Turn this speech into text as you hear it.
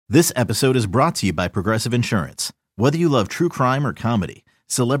This episode is brought to you by Progressive Insurance. Whether you love true crime or comedy,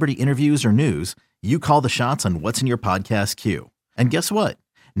 celebrity interviews or news, you call the shots on what's in your podcast queue. And guess what?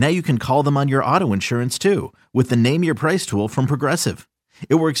 Now you can call them on your auto insurance too with the Name Your Price tool from Progressive.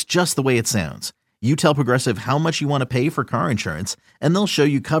 It works just the way it sounds. You tell Progressive how much you want to pay for car insurance, and they'll show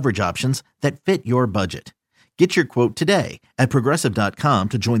you coverage options that fit your budget. Get your quote today at Progressive.com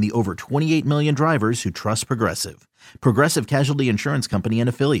to join the over 28 million drivers who trust Progressive. Progressive Casualty Insurance Company and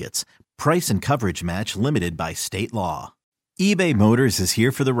Affiliates. Price and coverage match limited by state law. eBay Motors is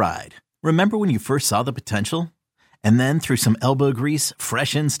here for the ride. Remember when you first saw the potential? And then through some elbow grease,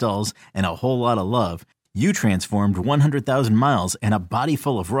 fresh installs, and a whole lot of love, you transformed 100,000 miles and a body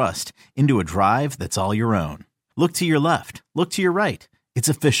full of rust into a drive that's all your own. Look to your left. Look to your right. It's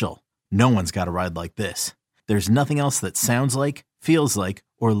official. No one's got a ride like this. There's nothing else that sounds like, feels like,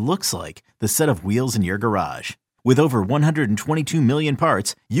 or looks like the set of wheels in your garage. With over 122 million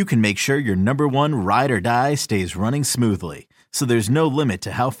parts, you can make sure your number one ride or die stays running smoothly. So there's no limit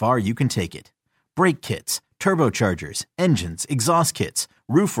to how far you can take it. Brake kits, turbochargers, engines, exhaust kits,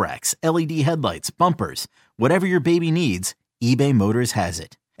 roof racks, LED headlights, bumpers, whatever your baby needs, eBay Motors has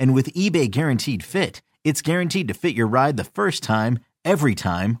it. And with eBay Guaranteed Fit, it's guaranteed to fit your ride the first time, every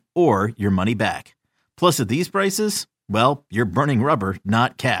time, or your money back. Plus, at these prices, well, you're burning rubber,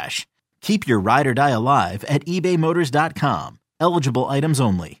 not cash. Keep your ride or die alive at ebaymotors.com. Eligible items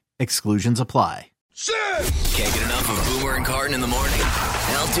only. Exclusions apply. Can't get enough of Boomer and Carton in the morning.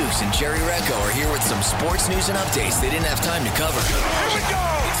 Al Dukes and Jerry Recco are here with some sports news and updates they didn't have time to cover. Here we go!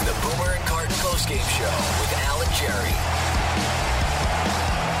 It's the Boomer and Carton postgame show with Al and Jerry.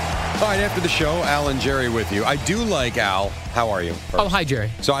 All right, after the show, Al and Jerry with you. I do like Al. How are you? Oh, hi,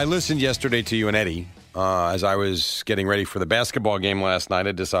 Jerry. So I listened yesterday to you and Eddie. As I was getting ready for the basketball game last night,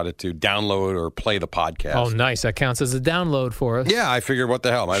 I decided to download or play the podcast. Oh, nice. That counts as a download for us. Yeah, I figured what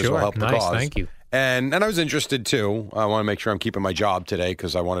the hell. Might as well help the cause. Thank you. And I was interested, too. I want to make sure I'm keeping my job today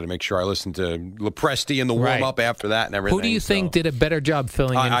because I wanted to make sure I listened to Lopresti in the warm-up after that and everything. Who do you think did a better job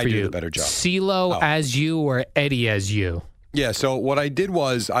filling in for you? I did a better job. CeeLo as you or Eddie as you? Yeah, so what I did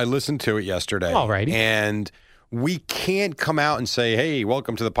was I listened to it yesterday. All righty. And we can't come out and say, hey,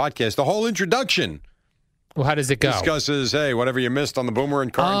 welcome to the podcast. The whole introduction. Well, how does it go? Discusses, hey, whatever you missed on the Boomer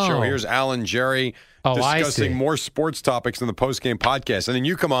and Carton show. Here's Al and Jerry discussing more sports topics in the postgame podcast. And then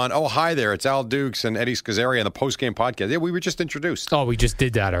you come on, oh, hi there. It's Al Dukes and Eddie Scazzeri on the postgame podcast. Yeah, we were just introduced. Oh, we just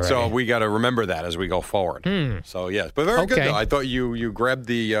did that already. So we got to remember that as we go forward. So, yes. But very good, though. I thought you grabbed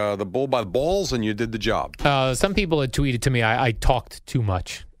the bull by the balls and you did the job. Some people had tweeted to me I talked too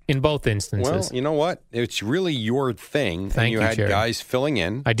much. In both instances. Well, you know what? It's really your thing. Thank you, had Jerry. Guys filling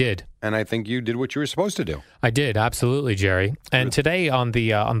in. I did. And I think you did what you were supposed to do. I did, absolutely, Jerry. And today on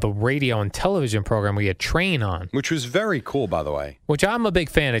the radio and television program, we had Train on. Which was very cool, by the way. Which I'm a big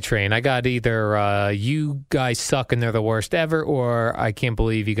fan of Train. I got either you guys suck and they're the worst ever, or I can't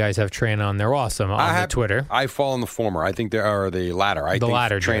believe you guys have Train on. They're awesome on Twitter. I fall in the former. I think they are the latter. I think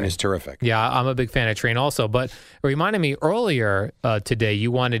Train Jerry. is terrific. Yeah, I'm a big fan of Train also. But it reminded me earlier today,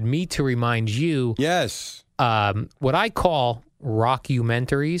 you wanted me to remind you. Yes. What I call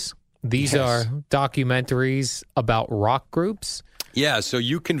rockumentaries. These are documentaries about rock groups. Yeah, so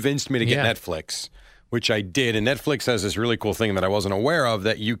you convinced me to get Netflix, which I did. And Netflix has this really cool thing that I wasn't aware of,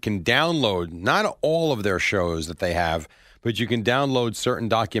 that you can download not all of their shows that they have, but you can download certain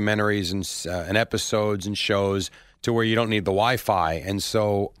documentaries and episodes and shows to where you don't need the Wi-Fi. And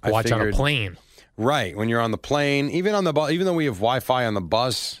so I watch figured, on a plane. Right, when you're on the plane, even on the bus, even though we have Wi-Fi on the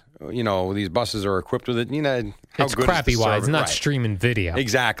bus, you know, these buses are equipped with it. You know, how it's good crappy is the wise, service? not streaming video.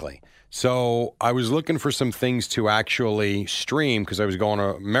 Exactly. So I was looking for some things to actually stream because I was going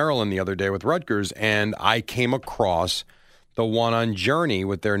to Maryland the other day with Rutgers, and I came across the one on Journey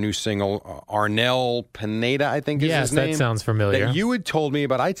with their new single, Arnel Pineda, I think is his name. Yes, that sounds familiar. That you had told me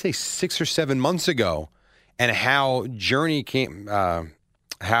about, I'd say 6 or 7 months ago, and how Journey came to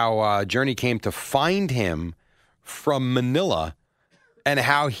find him from Manila, and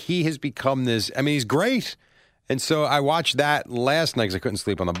how he has become this. I mean, he's great. And so I watched that last night because I couldn't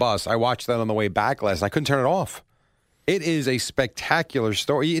sleep on the bus. I watched that on the way back last night. I couldn't turn it off. It is a spectacular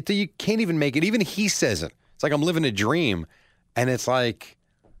story. You can't even make it. Even he says it. It's like I'm living a dream. And it's like,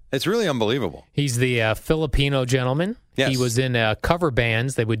 it's really unbelievable. He's the Filipino gentleman. Yes. He was in cover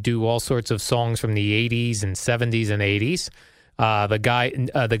bands. They would do all sorts of songs from the 80s and 70s and 80s.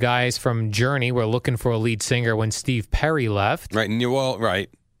 The guys from Journey were looking for a lead singer when Steve Perry left. Right. Well, right.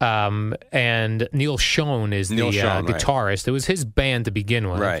 And Neil Schon is the guitarist. Right. It was his band to begin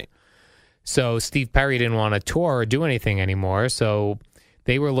with. Right. So Steve Perry didn't want to tour or do anything anymore. So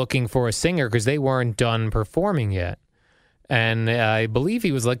they were looking for a singer because they weren't done performing yet. And I believe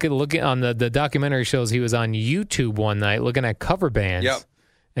he was looking on the documentary shows. He was on YouTube one night looking at cover bands. Yep.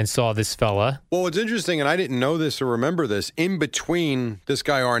 And saw this fella. Well, it's interesting, and I didn't know this or remember this. In between this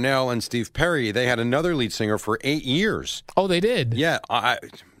guy Arnell and Steve Perry, they had another lead singer for 8 years. Oh, they did? Yeah,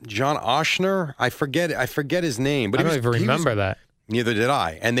 John Oshner. I forget his name. But I don't even remember that. Neither did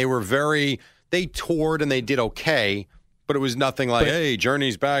I. And they were they toured and they did okay, but it was nothing like, hey,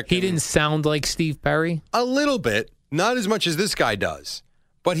 Journey's back. He didn't sound like Steve Perry? A little bit. Not as much as this guy does.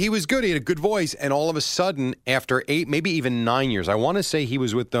 But he was good. He had a good voice. And all of a sudden, after 8, maybe even 9 years, I want to say he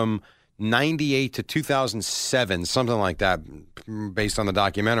was with them 98 to 2007, something like that, based on the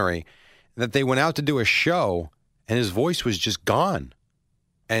documentary, that they went out to do a show and his voice was just gone.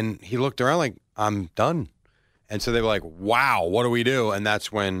 And he looked around like, I'm done. And so they were like, wow, what do we do? And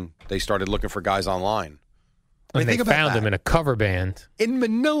that's when they started looking for guys online. And they found him in a cover band. In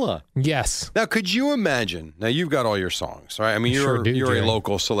Manila. Yes. Now, could you imagine? Now, you've got all your songs, right? I mean, you're a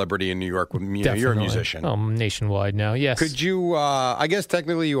local celebrity in New York. You're a musician. Oh, nationwide now, yes. Could you, I guess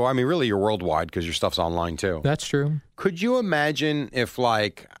technically you are. I mean, really, you're worldwide because your stuff's online, too. That's true. Could you imagine if,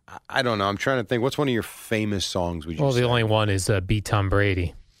 like, I don't know, I'm trying to think, what's one of your famous songs, would you say? The only one is Beat Tom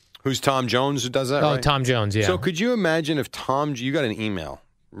Brady. Who's Tom Jones who does that, right? Tom Jones, yeah. So could you imagine if you got an email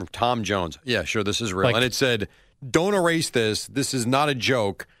from Tom Jones. Yeah, sure, this is real. And it said, don't erase this. This is not a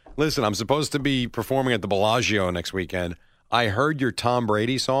joke. Listen, I'm supposed to be performing at the Bellagio next weekend. I heard your Tom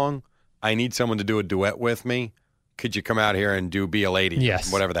Brady song. I need someone to do a duet with me. Could you come out here and Be a Lady?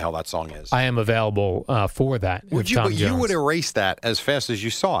 Yes. Whatever the hell that song is. I am available for that. Would you? But you would erase that as fast as you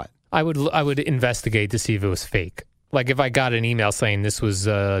saw it. I would investigate to see if it was fake. Like if I got an email saying this was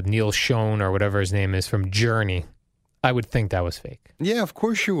Neil Schon or whatever his name is from Journey, I would think that was fake. Yeah, of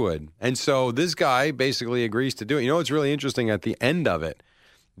course you would. And so this guy basically agrees to do it. You know what's really interesting at the end of it?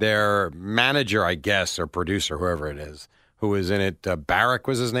 Their manager, I guess, or producer, whoever it is, who was in it, Barrick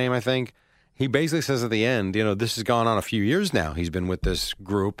was his name, I think. He basically says at the end, this has gone on a few years now. He's been with this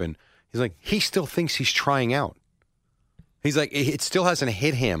group, and he's like, he still thinks he's trying out. He's like, it still hasn't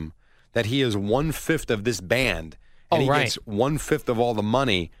hit him that he is 1/5 of this band, and he gets 1/5 of all the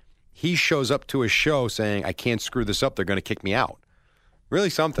money. He shows up to a show saying, I can't screw this up. They're going to kick me out. Really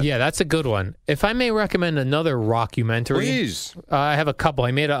something. Yeah, that's a good one. If I may recommend another rockumentary. Please. I have a couple.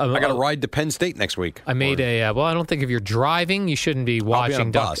 I got to ride to Penn State next week. I made I don't think if you're driving, you shouldn't be watching.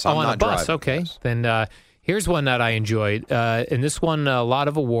 I'll be on a bus. on a bus. Okay. Yes. Then here's one that I enjoyed. And this won a lot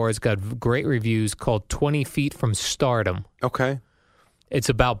of awards, got great reviews, called 20 Feet from Stardom. Okay. It's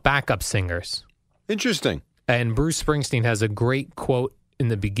about backup singers. Interesting. And Bruce Springsteen has a great quote in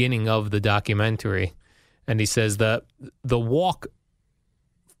the beginning of the documentary, and he says that the walk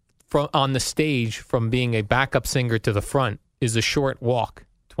on the stage from being a backup singer to the front is a short walk,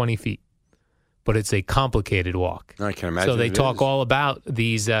 20 feet, but it's a complicated walk. I can imagine. So they talk all about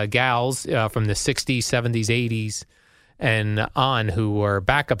these gals from the 60s, 70s, 80s, and on who were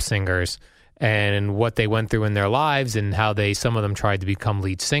backup singers and what they went through in their lives and how some of them tried to become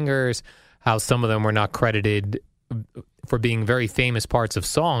lead singers, how some of them were not credited for being very famous parts of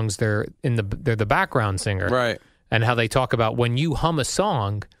songs. They're the background singer. Right. And how they talk about when you hum a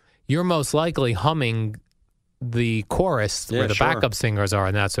song, you're most likely humming the chorus where the backup singers are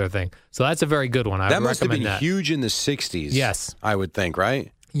and that sort of thing. So that's a very good one. I would must have been recommend that. Huge in the 60s. Yes. I would think,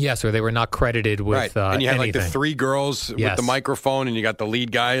 right? Yes, or they were not credited with And you had anything. like the three girls with the microphone, and you got the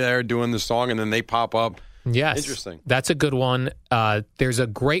lead guy there doing the song, and then they pop up. Yes. Interesting. That's a good one. There's a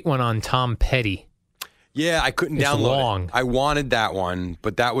great one on Tom Petty. Yeah, I couldn't download it. I wanted that one,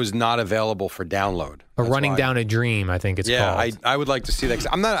 but that was not available for download. Running Down a Dream, I think it's called. Yeah, I would like to see that.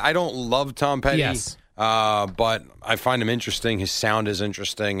 I don't love Tom Petty. Yes. But I find him interesting. His sound is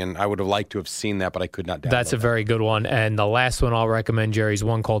interesting, and I would have liked to have seen that, but I could not download That's a very good one. And the last one I'll recommend, Jerry, is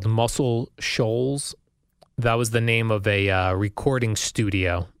one called Muscle Shoals. That was the name of a recording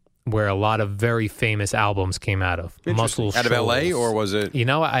studio where a lot of very famous albums came out of. Muscle Out of L.A., or was it?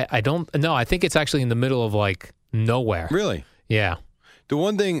 I don't know. I think it's actually in the middle of, nowhere. Really? Yeah. The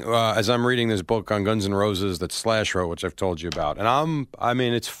one thing, as I'm reading this book on Guns N' Roses that Slash wrote, which I've told you about,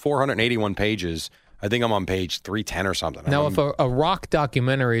 and it's 481 pages. I think I'm on page 310 or something. Now, if a rock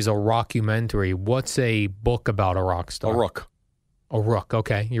documentary is a rockumentary, what's a book about a rock star? A rook. A rook,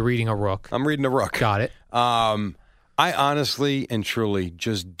 okay. You're reading a rook. I'm reading a rook. Got it. I honestly and truly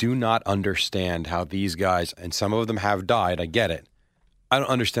just do not understand how these guys, and some of them have died, I get it. I don't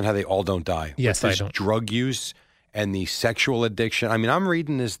understand how they all don't die. Yes, I don't. Drug use and the sexual addiction. I mean, I'm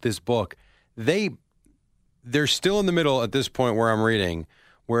reading this book. They're still in the middle at this point where I'm reading,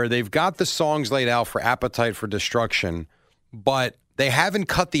 where they've got the songs laid out for Appetite for Destruction, but they haven't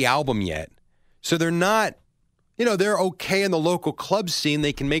cut the album yet. So they're not, they're okay in the local club scene.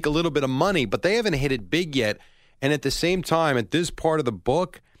 They can make a little bit of money, but they haven't hit it big yet. And at the same time, at this part of the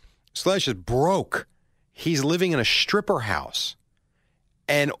book, Slash is broke. He's living in a stripper house.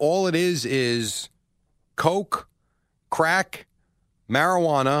 And all it is coke, crack,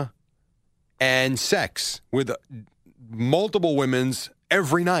 marijuana, and sex with multiple women's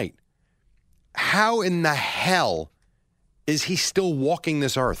every night. How in the hell is he still walking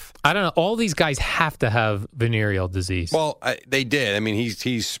this earth? I don't know. All these guys have to have venereal disease. Well, they did. I mean,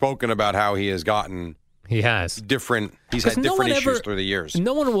 he's spoken about how he has gotten he has different. He's had different issues through the years.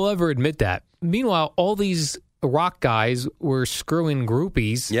 No one will ever admit that. Meanwhile, all these rock guys were screwing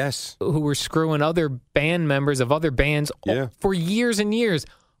groupies. Yes, who were screwing other band members of other bands for years and years.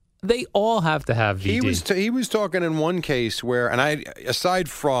 They all have to have VD. He was talking in one case where, and aside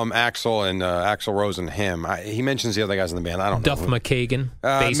from Axl and Axl Rose and him, he mentions the other guys in the band. I don't know. Duff McKagan,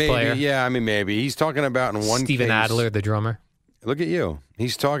 bass player. Yeah, I mean, maybe. He's talking about in one Steven case. Adler, the drummer. Look at you.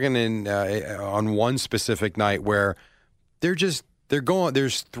 He's talking on one specific night where they're going,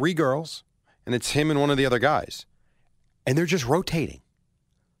 there's 3 girls, and it's him and one of the other guys. And they're just rotating.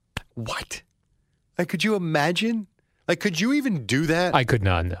 What? Like, could you imagine? Like, could you even do that? I could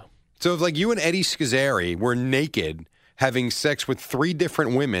not, no. So if, like, you and Eddie Schizzeri were naked having sex with 3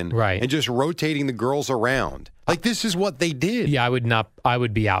 different women, right, and just rotating the girls around, like, this is what they did. Yeah, I would not. I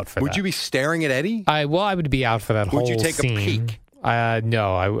would be out for that. Would you be staring at Eddie? I would be out for that whole scene. Would you take a peek?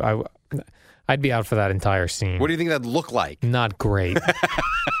 No, I'd be out for that entire scene. What do you think that'd look like? Not great.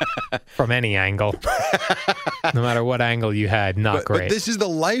 From any angle. No matter what angle you had, not great. But this is the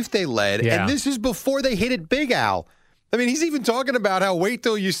life they led, yeah. And this is before they hit it big, Al. I mean, he's even talking about how wait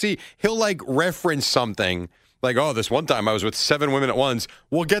till you see, he'll like reference something like, oh, this one time I was with 7 women at once.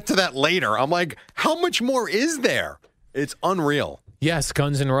 We'll get to that later. I'm like, how much more is there? It's unreal. Yes,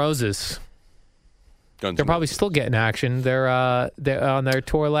 Guns N' Roses. They're probably still getting action. They're on their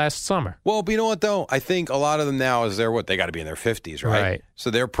tour last summer. Well, but you know what, though? I think a lot of them now they got to be in their 50s, right? Right.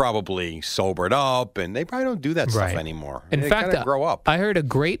 So they're probably sobered up, and they probably don't do that stuff anymore. In fact, they grow up. I heard a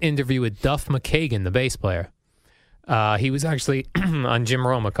great interview with Duff McKagan, the bass player. He was actually on Jim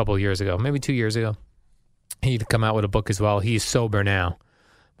Rome a couple of years ago, maybe 2 years ago. He'd come out with a book as well. He's sober now.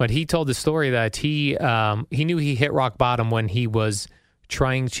 But he told the story that he knew he hit rock bottom when he was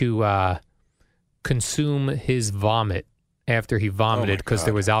trying to consume his vomit after he vomited because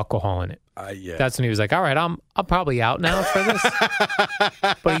there was alcohol in it. Yeah. That's when he was like, all right, I'm probably out now for this.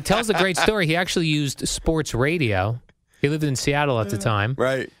 But he tells a great story. He actually used sports radio. He lived in Seattle at the time.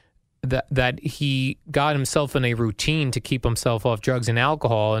 Right. That he got himself in a routine to keep himself off drugs and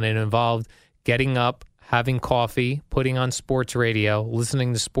alcohol, and it involved getting up, having coffee, putting on sports radio,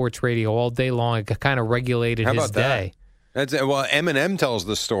 listening to sports radio all day long. It kind of regulated his day. Well, Eminem tells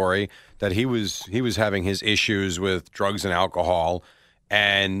the story that he was having his issues with drugs and alcohol,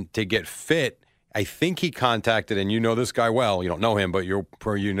 and to get fit, I think he contacted, and you know this guy well. You don't know him, but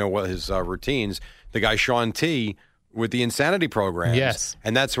you know what his routines. The guy Sean T. with the Insanity programs. Yes,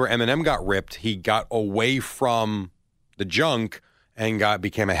 and that's where Eminem got ripped. He got away from the junk and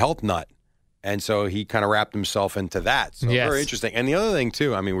became a health nut. And so he kind of wrapped himself into that. So very interesting. And the other thing,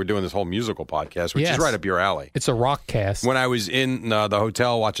 too, I mean, we're doing this whole musical podcast, which is right up your alley. It's a rock cast. When I was in the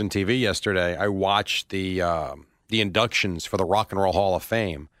hotel watching TV yesterday, I watched the inductions for the Rock and Roll Hall of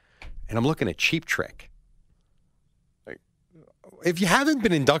Fame. And I'm looking at Cheap Trick. Like, if you haven't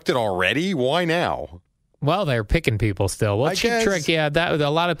been inducted already, why now? Well, they're picking people still. Well, Cheap Trick, a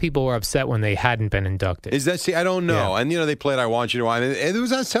lot of people were upset when they hadn't been inducted. Is that? See, I don't know. Yeah. And they played "I Want You to."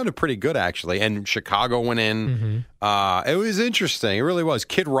 That sounded pretty good actually. And Chicago went in. Mm-hmm. It was interesting. It really was.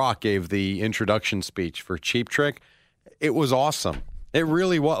 Kid Rock gave the introduction speech for Cheap Trick. It was awesome. It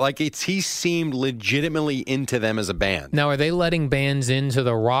really was. Like he seemed legitimately into them as a band. Now, are they letting bands into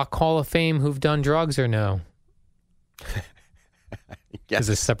the Rock Hall of Fame who've done drugs or no? Yes. As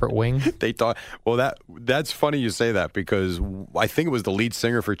a separate wing? They thought, well, that's funny you say that because I think it was the lead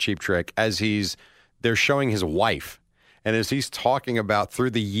singer for Cheap Trick they're showing his wife. And as he's talking about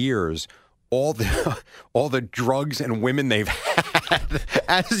through the years, all the drugs and women they've had,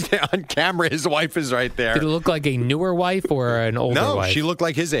 as on camera, his wife is right there. Did it look like a newer wife or an older wife? No, she looked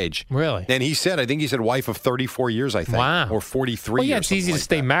like his age. Really? And I think he said wife of 34 years, I think. Wow. Or 43 well, yeah, years. It's easy to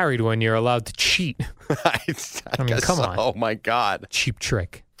stay married when you're allowed to cheat. I mean, come on. Oh, my God. Cheap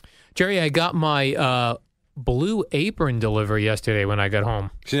Trick. Jerry, I got my Blue Apron delivery yesterday when I got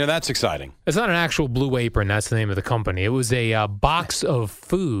home. See, now that's exciting. It's not an actual Blue Apron. That's the name of the company. It was a box of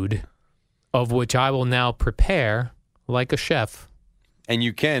food of which I will now prepare like a chef. And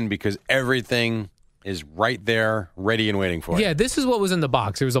you can because everything is right there, ready and waiting for you. Yeah, this is what was in the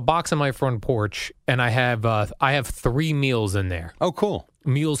box. There was a box on my front porch, and I have 3 meals in there. Oh, cool.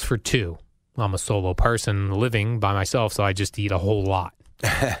 Meals for 2. I'm a solo person living by myself, so I just eat a whole lot.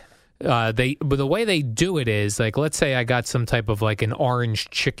 But the way they do it is, like, let's say I got some type of like an orange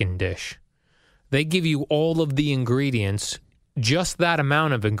chicken dish. They give you all of the ingredients, just that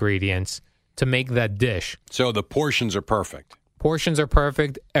amount of ingredients to make that dish. So the portions are perfect. Portions are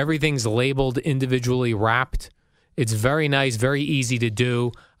perfect. Everything's labeled, individually wrapped. It's very nice, very easy to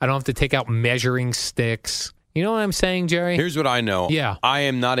do. I don't have to take out measuring sticks. You know what I'm saying, Jerry? Here's what I know. Yeah. I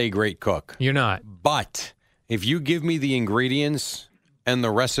am not a great cook. You're not. But if you give me the ingredients and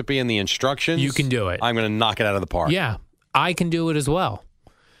the recipe and the instructions, You can do it. I'm going to knock it out of the park. Yeah, I can do it as well.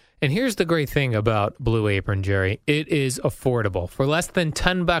 And here's the great thing about Blue Apron, Jerry. It is affordable. For less than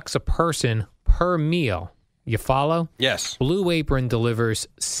 $10 a person per meal. You follow? Yes. Blue Apron delivers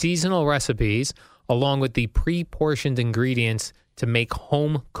seasonal recipes along with the pre-portioned ingredients to make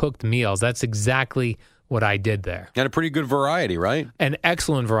home-cooked meals. That's exactly what I did there. And a pretty good variety, right? An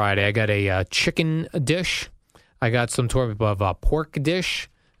excellent variety. I got a chicken dish. I got some type of a pork dish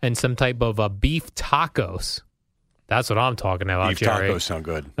and some type of beef tacos. That's what I'm talking about, Beef Jerry. tacos sound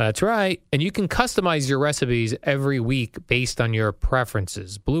good. That's right. And you can customize your recipes every week based on your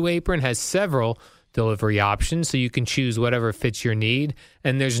preferences. Blue Apron has several delivery options, so you can choose whatever fits your need.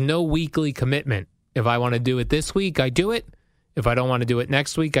 And there's no weekly commitment. If I want to do it this week, I do it. If I don't want to do it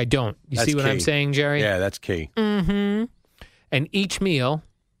next week, I don't. You That's see what key. I'm saying, Jerry? Yeah, that's key. And each meal,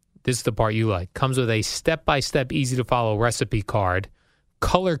 this is the part you like, comes with a step-by-step, easy-to-follow recipe card,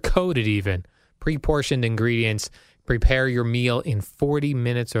 color-coded even, pre-portioned ingredients. Prepare your meal in 40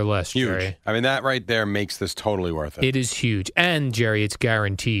 minutes or less, Huge. Jerry. I mean, that right there makes this totally worth it. It is huge. And, Jerry, it's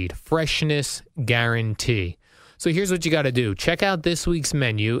guaranteed. Freshness guarantee. So here's what you got to do. Check out this week's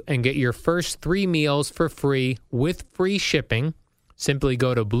menu and get your first 3 meals for free with free shipping. Simply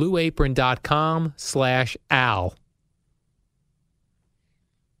go to blueapron.com/Al.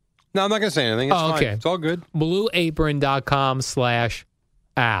 No, I'm not going to say anything. It's fine. Okay. It's all good.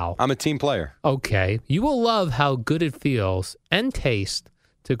 blueapron.com/Al. I'm a team player. Okay. You will love how good it feels and taste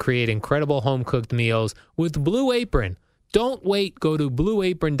to create incredible home-cooked meals with Blue Apron. Don't wait. Go to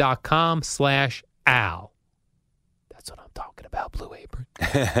blueapron.com/Al. That's what I'm talking about, Blue Apron.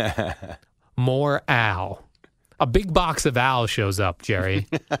 More Al. A big box of Al shows up, Jerry.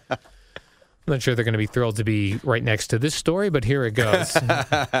 I'm not sure they're going to be thrilled to be right next to this story, but here it goes.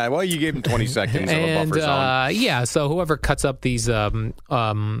 Well, you gave him 20 seconds of a buffer zone. Yeah, so whoever cuts up these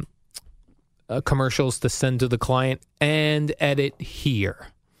commercials to send to the client and edit here.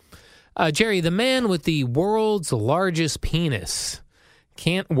 Jerry, the man with the world's largest penis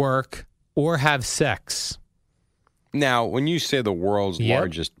can't work or have sex. Now, when you say the world's Yep.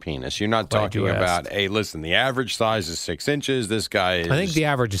 largest penis, you're not Glad talking you about, asked. hey, listen, the average size is 6 inches. This guy is I think the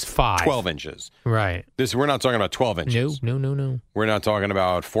average is 5. 12 inches. Right. We're not talking about 12 inches. No. We're not talking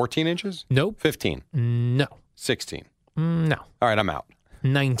about 14 inches? Nope. 15, No. 16. No. All right, I'm out.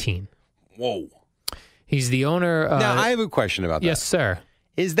 19. Whoa. He's the owner. Now, I have a question about that. Yes, sir.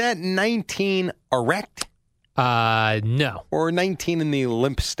 Is that 19 erect No. or 19 in the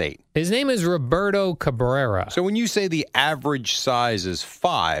limp state? His name is Roberto Cabrera. So when you say the average size is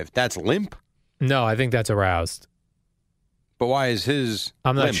 5, that's limp? No, I think that's aroused. But why is his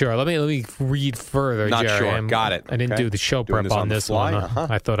I'm not limp? sure. Let me read further, Not Jerry. sure. Got it. I didn't Okay. do the show Doing prep this on on the this fly? one. Uh-huh.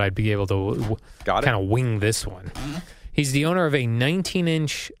 I thought I'd be able to Got it. kind of wing this one. He's the owner of a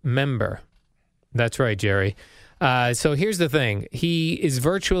 19-inch member. That's right, Jerry. So here's the thing. He is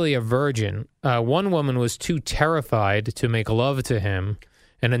virtually a virgin. One woman was too terrified to make love to him,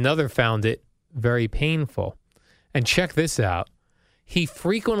 and another found it very painful. And check this out. He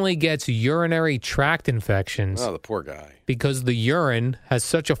frequently gets urinary tract infections Oh, the poor guy. because the urine has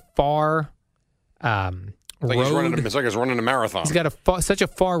such a far It's road. like he's running a marathon. He's got such a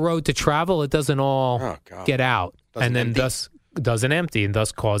far road to travel, it doesn't all Oh, God. get out, Doesn't and then empty. thus doesn't empty, and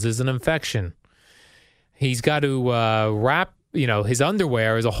thus causes an infection. He's got to wrap, his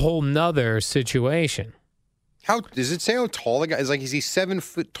underwear is a whole nother situation. How does it say how tall the guy is? Like, is he 7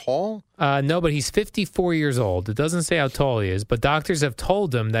 foot tall? No, but he's 54 years old. It doesn't say how tall he is, but doctors have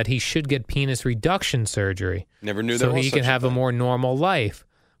told him that he should get penis reduction surgery. Never knew so there was he such can have a thing. more normal life.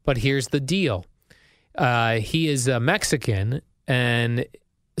 But here's the deal. He is Mexican, and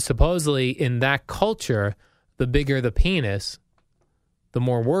supposedly in that culture, the bigger the penis, the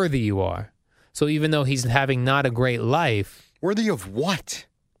more worthy you are. So even though he's having not a great life, Worthy of what?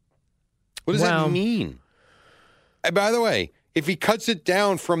 What does Well- that mean? And by the way, if he cuts it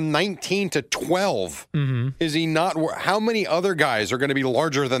down from 19 to 12, Mm-hmm. is he not? How many other guys are going to be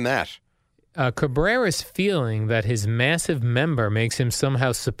larger than that? Cabrera's feeling that his massive member makes him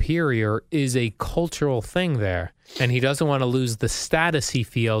somehow superior is a cultural thing there, and he doesn't want to lose the status he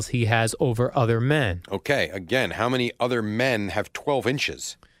feels he has over other men. Okay, again, how many other men have 12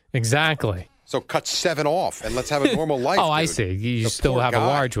 inches? Exactly. So cut 7 off, and let's have a normal life. Oh, I dude. see. You The still poor have a guy.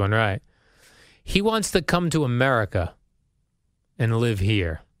 large one, right? He wants to come to America and live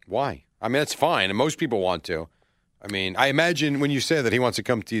here. Why? I mean, that's fine, and most people want to. I mean, I imagine when you say that he wants to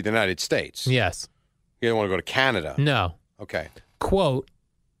come to the United States. Yes. He doesn't want to go to Canada. No. Okay. Quote,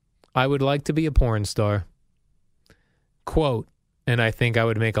 I would like to be a porn star. Quote, and I think I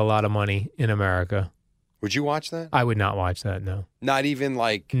would make a lot of money in America. Would you watch that? I would not watch that, no. Not even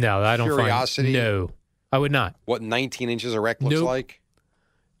like No, I don't curiosity? No, I would not. What 19 inches erect looks Nope. like?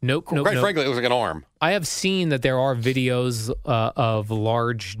 Nope, nope, Quite nope. frankly, it looks like an arm. I have seen that there are videos of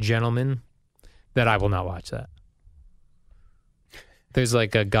large gentlemen that I will not watch that. There's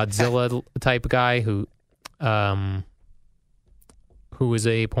like a Godzilla type guy who is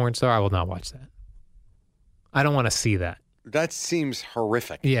a porn star. I will not watch that. I don't want to see that. That seems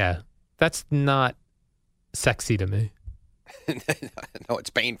horrific. Yeah, that's not sexy to me. No, it's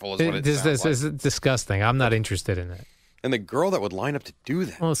painful is what it This sounds like. is disgusting. I'm not interested in that. And the girl that would line up to do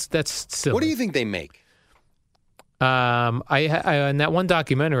that. Well, that's silly. What do you think they make? I in that one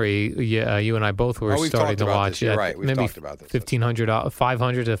documentary, you and I both were Oh, we've starting talked to about watch. this. You're yeah, right. We've maybe talked about this. $1,500,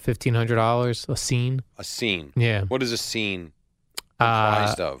 $500 to $1,500 a scene. A scene. Yeah. What is a scene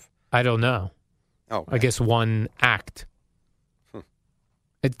comprised of? I don't know. Oh, I guess one act.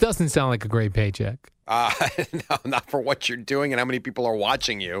 It doesn't sound like a great paycheck. no, not for what you're doing and how many people are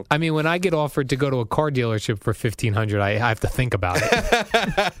watching you. I mean, when I get offered to go to a car dealership for $1,500, I have to think about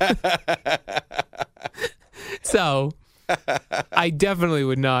it. So, I definitely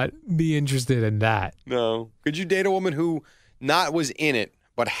would not be interested in that. No. Could you date a woman who not was in it,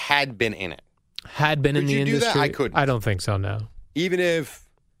 but had been in it? Had been in Could the you do that? industry, I couldn't. I don't think so. No. Even if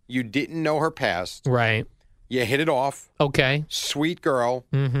you didn't know her past, Right. you hit it off, Okay. sweet girl,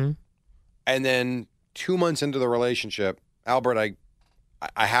 Mm-hmm. and then 2 months into the relationship, Albert,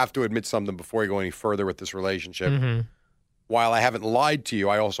 I have to admit something before you go any further with this relationship. Mm-hmm. While I haven't lied to you,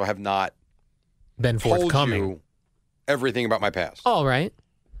 I also have not Been told forthcoming. you everything about my past. All right.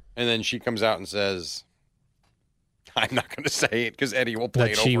 And then she comes out and says, I'm not going to say it because Eddie will play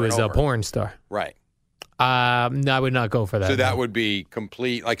That it she over was and a over. porn star. Right. No, I would not go for that. So that no. would be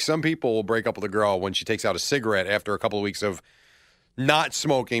complete. Like some people will break up with a girl when she takes out a cigarette after a couple of weeks of not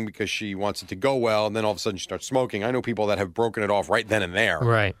smoking because she wants it to go well, and then all of a sudden she starts smoking. I know people that have broken it off right then and there.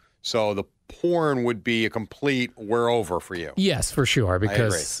 Right. So the porn would be a complete we're over for you. Yes, for sure,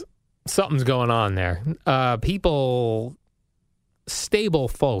 because something's going on there. Stable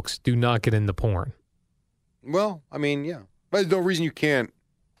folks do not get into porn. Well, I mean, yeah. But there's no reason you can't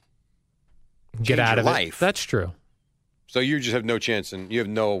Get change out your of life. it. That's true. So you just have no chance, and you have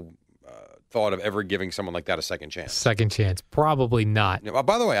no thought of ever giving someone like that a second chance. Second chance. Probably not. Yeah,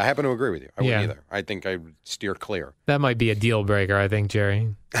 by the way, I happen to agree with you. I wouldn't Yeah. either. I think I would steer clear. That might be a deal breaker, I think,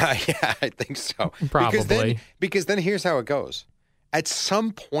 Jerry. Yeah, I think so. Probably. Because then here's how it goes. At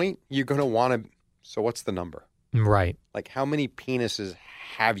some point, you're going to want to. So what's the number? Right. Like, how many penises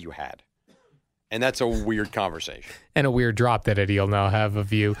have you had? And that's a weird conversation. And a weird drop that Eddie will now have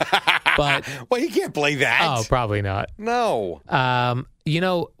of you. But, Well, you can't play that. oh, probably not. No.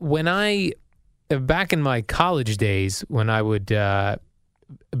 When back in my college days, when I would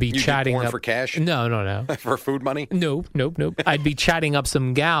be You do chatting porn up for cash? No. For food money? Nope. I'd be chatting up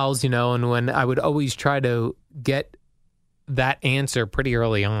some gals, and when I would always try to get that answer pretty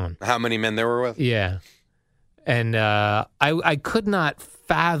early on. How many men they were with? Yeah. And I could not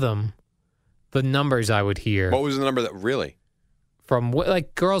fathom the numbers I would hear What was the number that really? from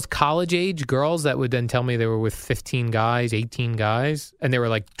like girls college age girls that would then tell me they were with 15 guys, 18 guys, and they were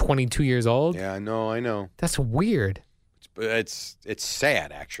like 22 years old. Yeah, I know. That's weird. It's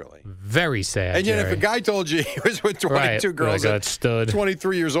sad, actually. Very sad. And yet, if Jerry. a guy told you he was with 22 Right. girls Like, at that stood.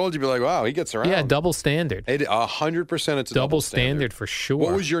 23 years old, you'd be like, wow, he gets around. Yeah, double standard. 100% it's a Double standard for sure.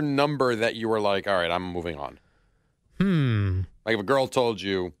 What was your number that you were like, all right, I'm moving on? Like if a girl told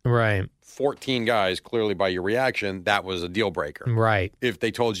you Right. 14 guys, clearly by your reaction, that was a deal breaker. Right. If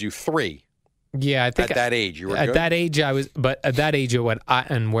they told you 3 Yeah, I think at that age, you were at good? that age I was, but at that age of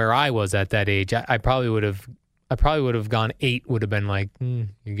where I was at that age, I probably would have gone 8. Would have been like,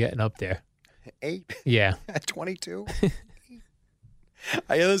 you're getting up there. 8 Yeah. at 22?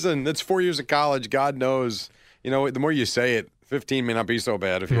 Hey, listen, that's 4 years of college. God knows. The more you say it, 15 may not be so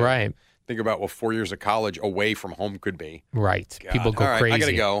bad. If you Right. Think about what 4 years of college away from home could be. Right. God. People go All right, crazy. I got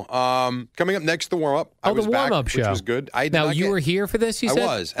to go. Coming up next, the warm-up. I was the warm-up back, show. which was good. You were here for this, you said? I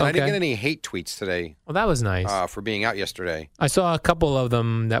was, and I didn't get any hate tweets today. Well, that was nice. For being out yesterday. I saw a couple of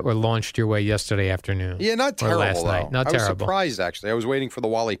them that were launched your way yesterday afternoon. Yeah, not or terrible, last though. night. Not I was terrible. surprised, actually. I was waiting for the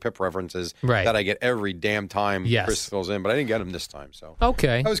Wally Pipp references Right. that I get every damn time Chris fills in, but I didn't get them this time. So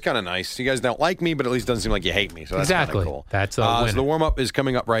Okay. that was kind of nice. You guys don't like me, but at least it doesn't seem like you hate me. So that's Exactly. kind of cool. That's a so winner. the warm-up is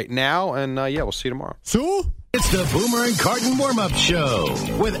coming up right now, and we'll see you tomorrow. So? It's the Boomer and Carton warm-up show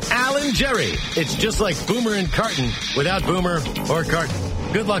with Al and Jerry. It's just like Boomer and Carton without Boomer or Carton.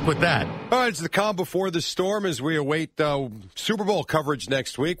 Good luck with that. All right, it's the calm before the storm as we await Super Bowl coverage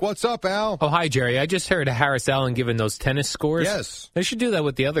next week. What's up, Al? Oh, hi, Jerry. I just heard Harris Allen giving those tennis scores. Yes. They should do that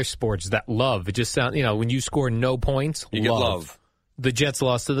with the other sports that love. It just sounds, when you score no points, You get love. The Jets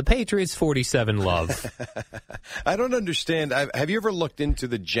lost to the Patriots, 47 love. I don't understand. Have you ever looked into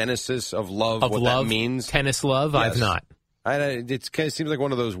the genesis of love, Of what love, that means? tennis love? Yes. I've not. It kind of seems like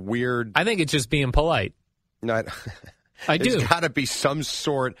one of those weird... I think it's just being polite. No, I do. There's got to be some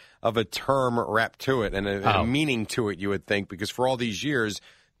sort of a term wrapped to it and a meaning to it, you would think, because for all these years,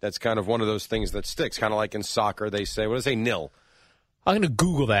 that's kind of one of those things that sticks. Kind of like in soccer, they say, what do they say, nil? I'm going to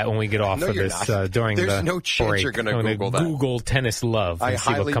Google that when we get off No, of you're this not. during There's the no chance break. you're gonna I'm Google that. Google tennis love and I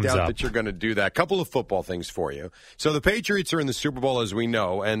see highly what comes doubt up. that you're going to do that. Couple of football things for you. So the Patriots are in the Super Bowl, as we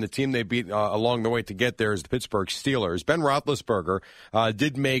know, and the team they beat along the way to get there is the Pittsburgh Steelers. Ben Roethlisberger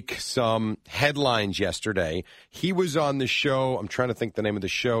did make some headlines yesterday. He was on the show. I'm trying to think the name of the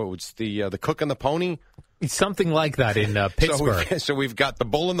show. It's the Cook and the Pony. It's something like that in Pittsburgh. So we've got the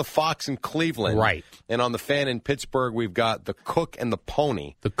Bull and the Fox in Cleveland. Right. And on the Fan in Pittsburgh, we've got the Cook and the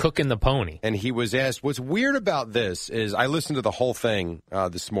Pony. The Cook and the Pony. And he was asked, what's weird about this is I listened to the whole thing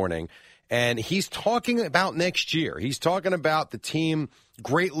this morning, and he's talking about next year. He's talking about the team,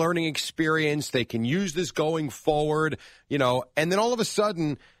 great learning experience. They can use this going forward, and then all of a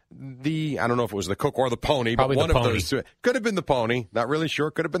sudden, I don't know if it was the Cook or the Pony, Probably but one the of Pony. those two. Could have been the Pony. Not really sure.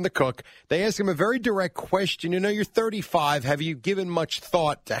 Could have been the Cook. They asked him a very direct question. You're 35. Have you given much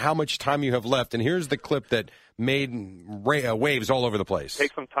thought to how much time you have left? And here's the clip that made waves all over the place.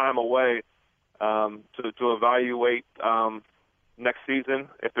 Take some time away to evaluate next season,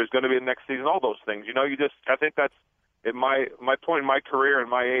 if there's going to be a next season, all those things. I think that's at my point in my career and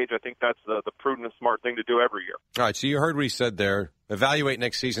my age, I think that's the prudent and smart thing to do every year. All right, so you heard what he said there. Evaluate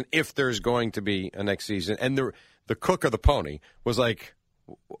next season if there's going to be a next season. And the Cook or the Pony was like,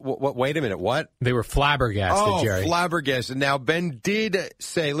 wait a minute, what? They were flabbergasted, Jerry. Flabbergasted. Now, Ben did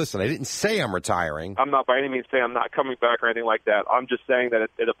say, listen, I didn't say I'm retiring. I'm not by any means saying I'm not coming back or anything like that. I'm just saying that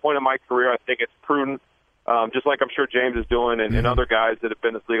at a point in my career, I think it's prudent, just like I'm sure James is doing and other guys that have been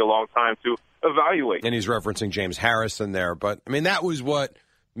in this league a long time, to evaluate. And he's referencing James Harrison there. But, that was what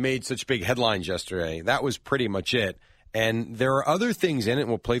made such big headlines yesterday. That was pretty much it. And there are other things in it, and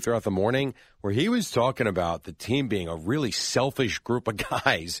we'll play throughout the morning, where he was talking about the team being a really selfish group of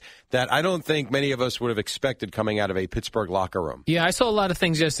guys that I don't think many of us would have expected coming out of a Pittsburgh locker room. Yeah, I saw a lot of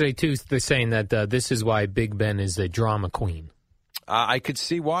things yesterday, too, saying that this is why Big Ben is a drama queen. I could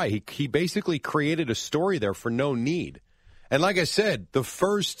see why. He basically created a story there for no need. And like I said, the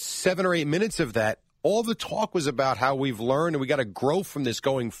first 7 or 8 minutes of that, all the talk was about how we've learned and we got to grow from this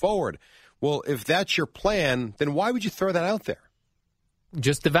going forward. Well, if that's your plan, then why would you throw that out there?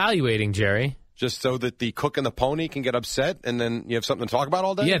 Just evaluating, Jerry. Just so that the Cook and the Pony can get upset and then you have something to talk about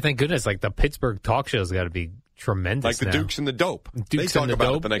all day? Yeah, thank goodness. Like the Pittsburgh talk show's got to be tremendous. Like the now. Dukes and the Dope. Dukes they talk and the about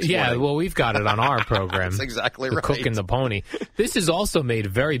Dope. it the next yeah, morning. well, we've got it on our program. That's exactly the right. Cook and the Pony. This has also made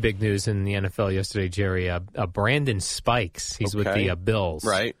very big news in the NFL yesterday, Jerry. Brandon Spikes. He's with the Bills.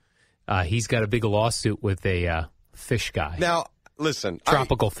 Right. He's got a big lawsuit with a fish guy. Now, listen.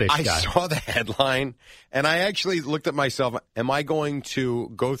 Tropical fish guy. I saw the headline, and I actually looked at myself. Am I going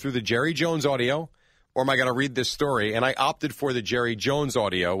to go through the Jerry Jones audio, or am I going to read this story? And I opted for the Jerry Jones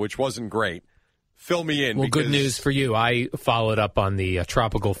audio, which wasn't great. Fill me in. Well, good news for you. I followed up on the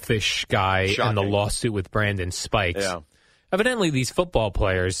tropical fish guy and the lawsuit with Brandon Spikes. Yeah. Evidently, these football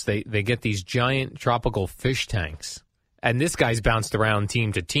players, they get these giant tropical fish tanks. And this guy's bounced around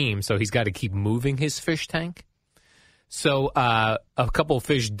team to team, so he's got to keep moving his fish tank. So a couple of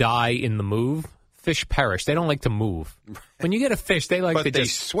fish die in the move. Fish perish. They don't like to move. When you get a fish, they like to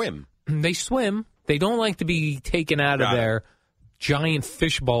just swim. They swim. They don't like to be taken out of their giant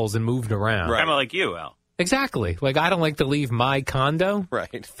fish bowls and moved around. Kind of like you, Al. Exactly. Like I don't like to leave my condo.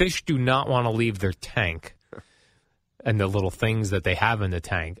 Right. Fish do not want to leave their tank and the little things that they have in the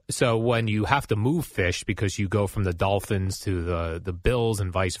tank. So when you have to move fish because you go from the dolphins to the bills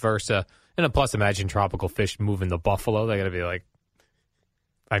and vice versa, and then plus imagine tropical fish moving the buffalo, they got to be like,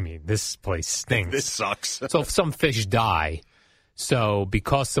 I mean, this place stinks. This sucks. So if some fish die, so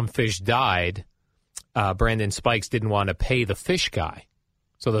because some fish died, Brandon Spikes didn't want to pay the fish guy.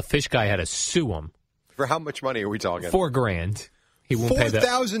 So the fish guy had to sue him. For how much money are we talking? $4,000. He won't pay that.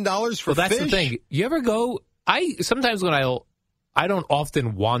 $4,000 for Well, that's fish? the thing. You ever go? Sometimes when I don't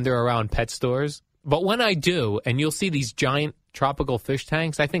often wander around pet stores, but when I do, and you'll see these giant tropical fish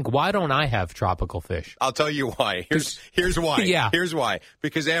tanks, I think, why don't I have tropical fish? I'll tell you why. Here's why. Yeah. Here's why.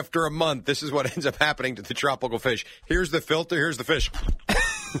 Because after a month, this is what ends up happening to the tropical fish. Here's the filter. Here's the fish.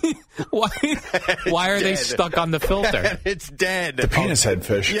 Why are they stuck on the filter? It's dead. The penis head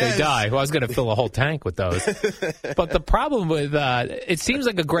fish. Yes. They die. Well, I was going to fill a whole tank with those. But the problem with it seems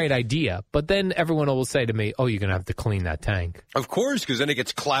like a great idea, but then everyone will say to me, "Oh, you're going to have to clean that tank." Of course, because then it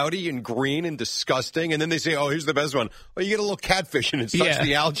gets cloudy and green and disgusting. And then they say, "Oh, here's the best one." Well, you get a little catfish and it sucks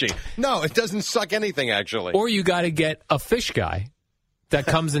the algae. No, it doesn't suck anything, actually. Or you got to get a fish guy that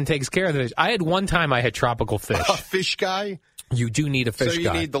comes and takes care of the fish. I had one time I had tropical fish. A fish guy? You do need a fish guy. So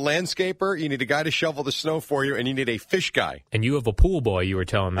you need the landscaper, you need a guy to shovel the snow for you, and you need a fish guy. And you have a pool boy, you were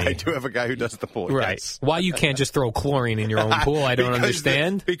telling me. I do have a guy who does the pool. Right. Yes. Why you can't just throw chlorine in your own pool, I don't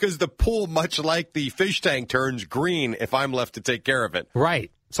understand. Because the pool, much like the fish tank, turns green if I'm left to take care of it.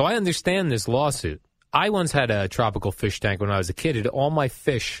 Right. So I understand this lawsuit. I once had a tropical fish tank when I was a kid, and all my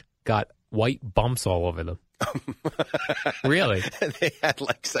fish got white bumps all over them. Really? They had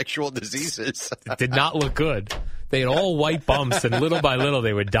like sexual diseases. It did not look good. They had all white bumps, and little by little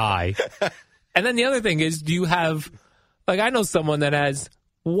they would die. And then the other thing is, do you have, like, I know someone that has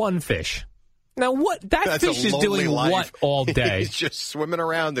one fish. Now, that fish is doing life. what all day? He's just swimming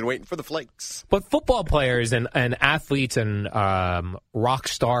around and waiting for the flakes. But football players and athletes and rock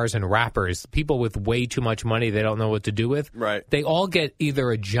stars and rappers, people with way too much money they don't know what to do with, right? They all get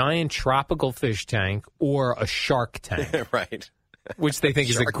either a giant tropical fish tank or a shark tank. Right. Which they think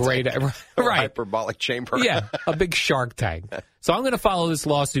is a great right. Hyperbolic chamber. Yeah, a big shark tank. So I'm going to follow this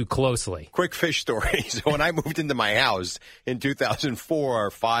lawsuit closely. Quick fish story. So when I moved into my house in 2004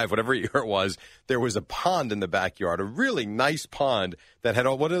 or 5, whatever year it was, there was a pond in the backyard, a really nice pond that had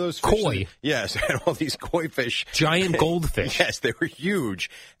all, what are those fish? Koi. Yes, it had all these koi fish. Giant goldfish. Yes, they were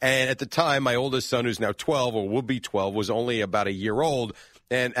huge. And at the time, my oldest son, who's now 12 or will be 12, was only about a year old.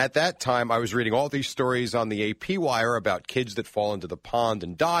 And at that time, I was reading all these stories on the AP Wire about kids that fall into the pond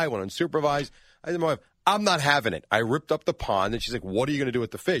and die when unsupervised. I said, my wife, I'm not having it. I ripped up the pond, and she's like, what are you going to do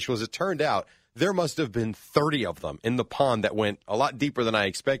with the fish? Well, as it turned out, there must have been 30 of them in the pond that went a lot deeper than I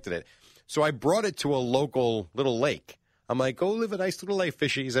expected it. So I brought it to a local little lake. I'm like, go live a nice little lake,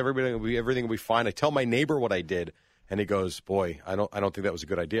 fishies. Everything will be fine. I tell my neighbor what I did, and he goes, boy, I don't think that was a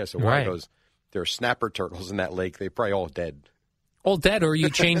good idea. So why? He goes, there are snapper turtles in that lake. They're probably all dead. All dead, or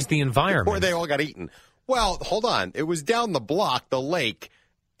you changed the environment. Or they all got eaten. Well, hold on. It was down the block, the lake.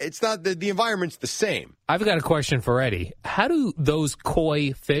 It's not the environment's the same. I've got a question for Eddie. How do those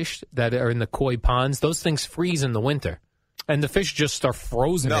koi fish that are in the koi ponds, those things freeze in the winter? And the fish just are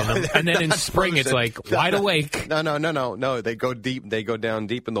frozen in them. And then in spring, frozen. It's like wide awake. No. They go deep. They go down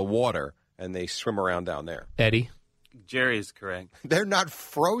deep in the water, and they swim around down there. Eddie? Jerry is correct. They're not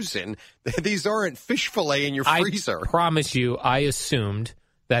frozen. These aren't fish fillet in your freezer. I promise you, I assumed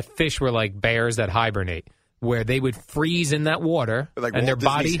that fish were like bears that hibernate, where they would freeze in that water, like and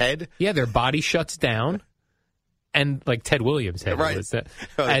Walt Disney's head? their body shuts down, and like Ted Williams' head, right? Was that.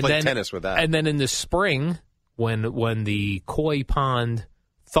 Oh, they and play then tennis with that. And then in the spring, when the koi pond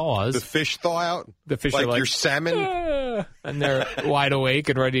thaws, the fish thaw out. The fish like are like your salmon, and they're wide awake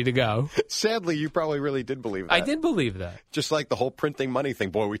and ready to go. Sadly, you probably really did believe that. I did believe that. Just like the whole printing money thing.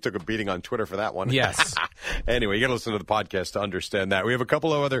 Boy, we took a beating on Twitter for that one. Yes. Anyway, you got to listen to the podcast to understand that. We have a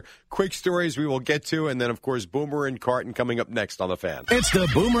couple of other quick stories we will get to, and then, of course, Boomer and Carton coming up next on The Fan. It's the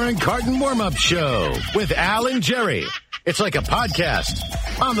Boomer and Carton warm-up show with Al and Jerry. It's like a podcast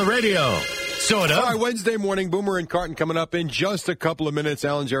on the radio. Sort of. All right, Wednesday morning, Boomer and Carton coming up in just a couple of minutes.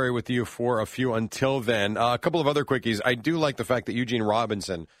 Alan Jerry with you for a few until then. A couple of other quickies. I do like the fact that Eugene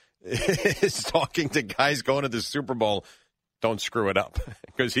Robinson is talking to guys going to the Super Bowl. Don't screw it up,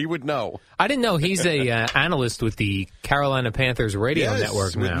 because he would know. I didn't know he's a analyst with the Carolina Panthers radio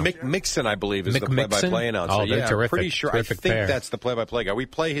network now. Mick Mixon, I believe, is Mick the play-by-play announcer. Oh, they're terrific. Pretty sure. Terrific I think pair. that's the play-by-play guy. We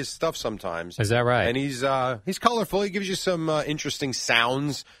play his stuff sometimes. Is that right? And he's colorful. He gives you some interesting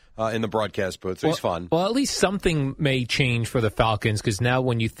sounds in the broadcast booth, so he's fun. Well, at least something may change for the Falcons, because now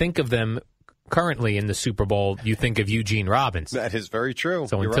when you think of them currently in the Super Bowl, you think of Eugene Robinson. That is very true.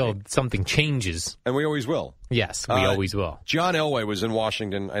 So You're until right. something changes. And we always will. Yes, we always will. John Elway was in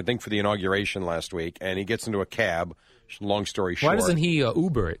Washington, I think, for the inauguration last week, and he gets into a cab. Long story short. Why doesn't he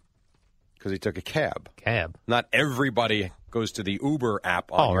Uber it? Because he took a cab. Cab. Not everybody goes to the Uber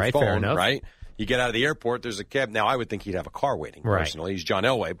app on your right, phone, fair enough. right? You get out of the airport, there's a cab. Now, I would think he'd have a car waiting, Right. personally. He's John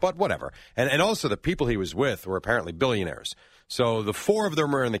Elway, but whatever. And also, the people he was with were apparently billionaires. So the four of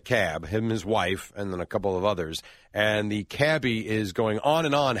them are in the cab, him, his wife, and then a couple of others. And the cabbie is going on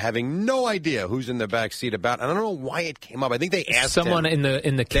and on, having no idea who's in the back seat about. And I don't know why it came up. I think they asked someone him.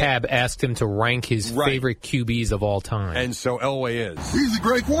 in the cab asked him to rank his Right. favorite QBs of all time. And so Elway is. He's a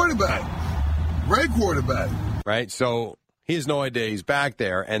great quarterback. Great quarterback. Right? So he has no idea. He's back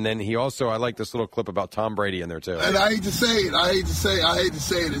there. And then he also, I like this little clip about Tom Brady in there, too. And I hate to say it.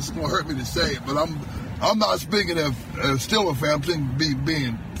 It's going to hurt me to say it, but I'm not speaking of Steelers fan. I'm speaking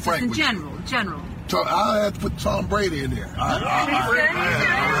being frank with you. General. I have to put Tom Brady in there.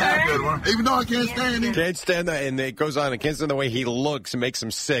 Even though I can't stand him. Can't stand that, and it goes on. I can't stand the way he looks. It makes him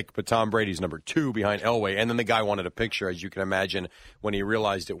sick. But Tom Brady's number 2 behind Elway. And then the guy wanted a picture, as you can imagine, when he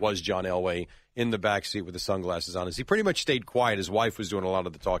realized it was John Elway in the backseat with the sunglasses on. As he pretty much stayed quiet. His wife was doing a lot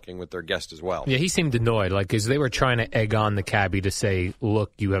of the talking with their guest as well. Yeah, he seemed annoyed, like, because they were trying to egg on the cabbie to say,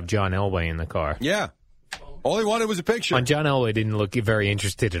 look, you have John Elway in the car. Yeah. All he wanted was a picture. And John Elway didn't look very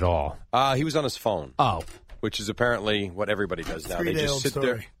interested at all. He was on his phone. Oh. Which is apparently what everybody does now. They just sit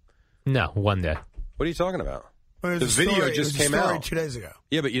there. No, one day. What are you talking about? Well, the video just came out 2 days ago.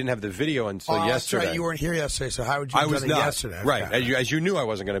 Yeah, but you didn't have the video until yesterday. That's right. You weren't here yesterday, so how would you have done it yesterday? Right. As you knew I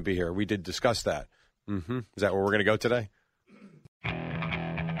wasn't going to be here. We did discuss that. Mm-hmm. Is that where we're going to go today?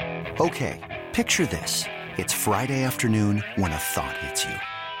 Okay, picture this. It's Friday afternoon when a thought hits you.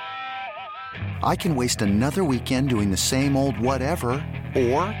 I can waste another weekend doing the same old whatever,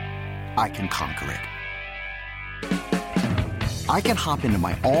 or I can conquer it. I can hop into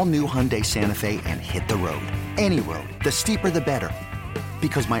my all-new Hyundai Santa Fe and hit the road. Any road. The steeper, the better.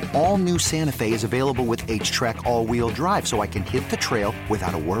 Because my all-new Santa Fe is available with H-Track all-wheel drive, so I can hit the trail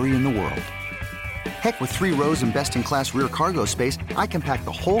without a worry in the world. Heck, with 3 rows and best-in-class rear cargo space, I can pack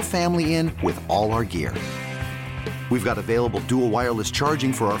the whole family in with all our gear. We've got available dual wireless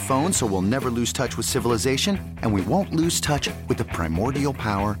charging for our phones, so we'll never lose touch with civilization, and we won't lose touch with the primordial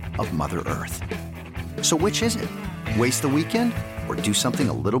power of Mother Earth. So which is it? Waste the weekend or do something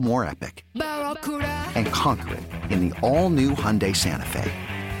a little more epic? And conquer it in the all-new Hyundai Santa Fe.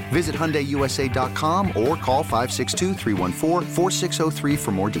 Visit HyundaiUSA.com or call 562-314-4603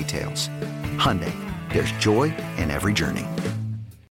 for more details. Hyundai, there's joy in every journey.